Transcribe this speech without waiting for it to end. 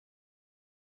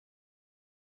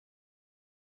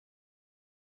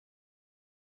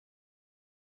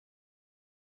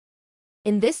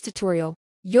In this tutorial,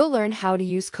 you'll learn how to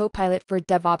use Copilot for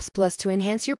DevOps Plus to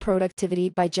enhance your productivity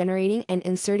by generating and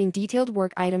inserting detailed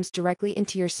work items directly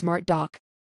into your smart doc.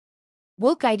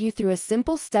 We'll guide you through a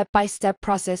simple step-by-step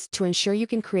process to ensure you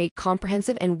can create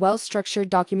comprehensive and well-structured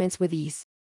documents with ease.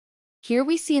 Here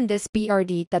we see in this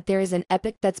BRD that there is an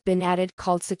epic that's been added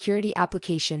called Security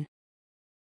Application.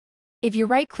 If you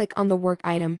right-click on the work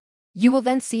item, you will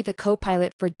then see the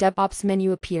Copilot for DevOps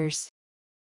menu appears.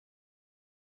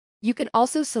 You can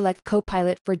also select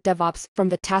Copilot for DevOps from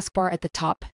the taskbar at the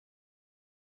top.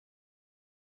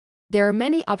 There are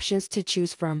many options to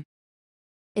choose from.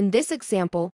 In this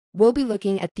example, we'll be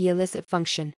looking at the elicit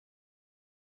function.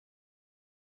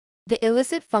 The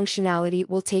elicit functionality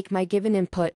will take my given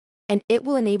input, and it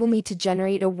will enable me to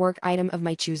generate a work item of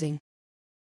my choosing.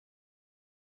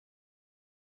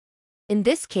 In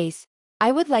this case,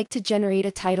 I would like to generate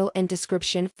a title and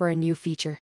description for a new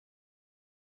feature.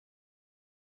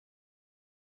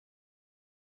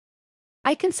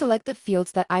 I can select the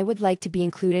fields that I would like to be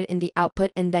included in the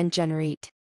output and then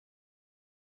generate.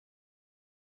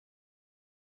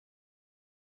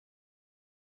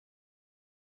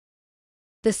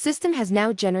 The system has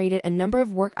now generated a number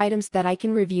of work items that I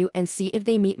can review and see if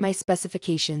they meet my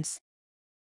specifications.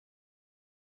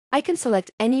 I can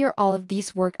select any or all of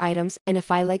these work items, and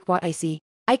if I like what I see,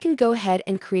 I can go ahead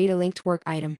and create a linked work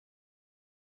item.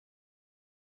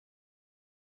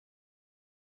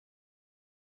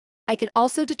 I can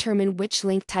also determine which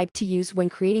link type to use when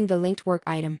creating the linked work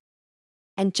item.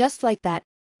 And just like that,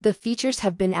 the features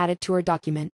have been added to our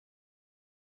document.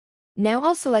 Now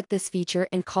I'll select this feature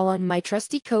and call on my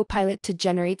trusty Copilot to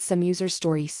generate some user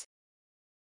stories.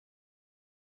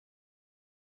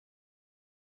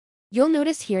 You'll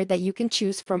notice here that you can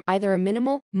choose from either a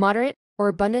minimal, moderate, or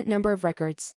abundant number of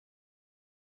records.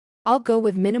 I'll go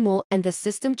with minimal, and the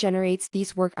system generates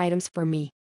these work items for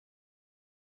me.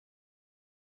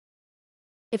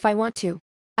 If I want to,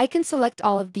 I can select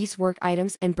all of these work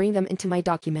items and bring them into my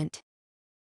document.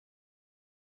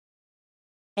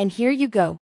 And here you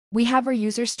go. We have our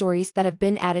user stories that have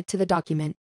been added to the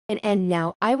document. And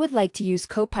now I would like to use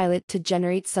Copilot to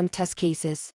generate some test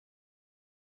cases.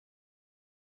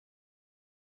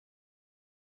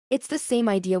 It's the same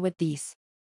idea with these.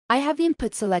 I have the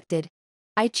input selected.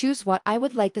 I choose what I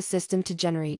would like the system to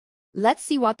generate. Let's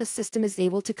see what the system is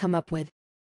able to come up with.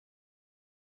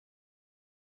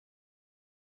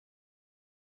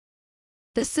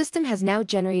 The system has now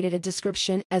generated a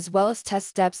description as well as test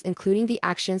steps, including the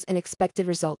actions and expected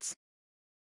results.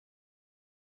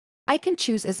 I can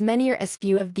choose as many or as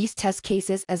few of these test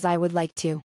cases as I would like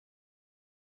to.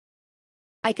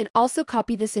 I can also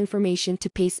copy this information to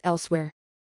paste elsewhere.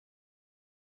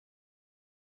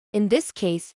 In this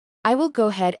case, I will go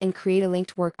ahead and create a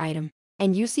linked work item.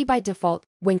 And you see by default,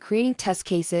 when creating test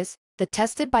cases, the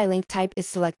tested by link type is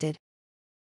selected.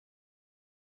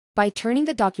 By turning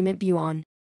the document view on,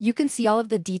 you can see all of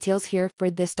the details here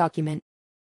for this document.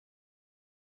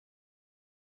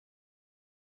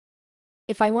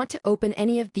 If I want to open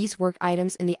any of these work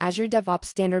items in the Azure DevOps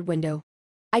standard window,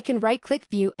 I can right-click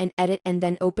View and Edit and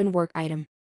then Open Work Item.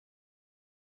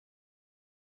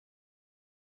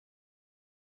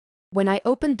 When I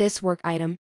open this work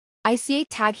item, I see a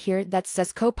tag here that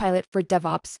says Copilot for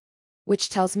DevOps, which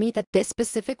tells me that this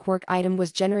specific work item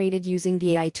was generated using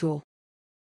the AI tool.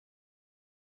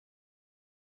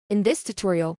 In this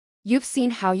tutorial, you've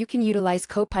seen how you can utilize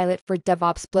Copilot for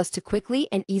DevOps Plus to quickly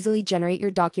and easily generate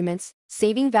your documents,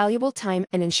 saving valuable time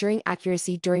and ensuring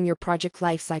accuracy during your project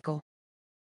lifecycle.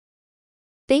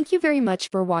 Thank you very much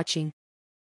for watching.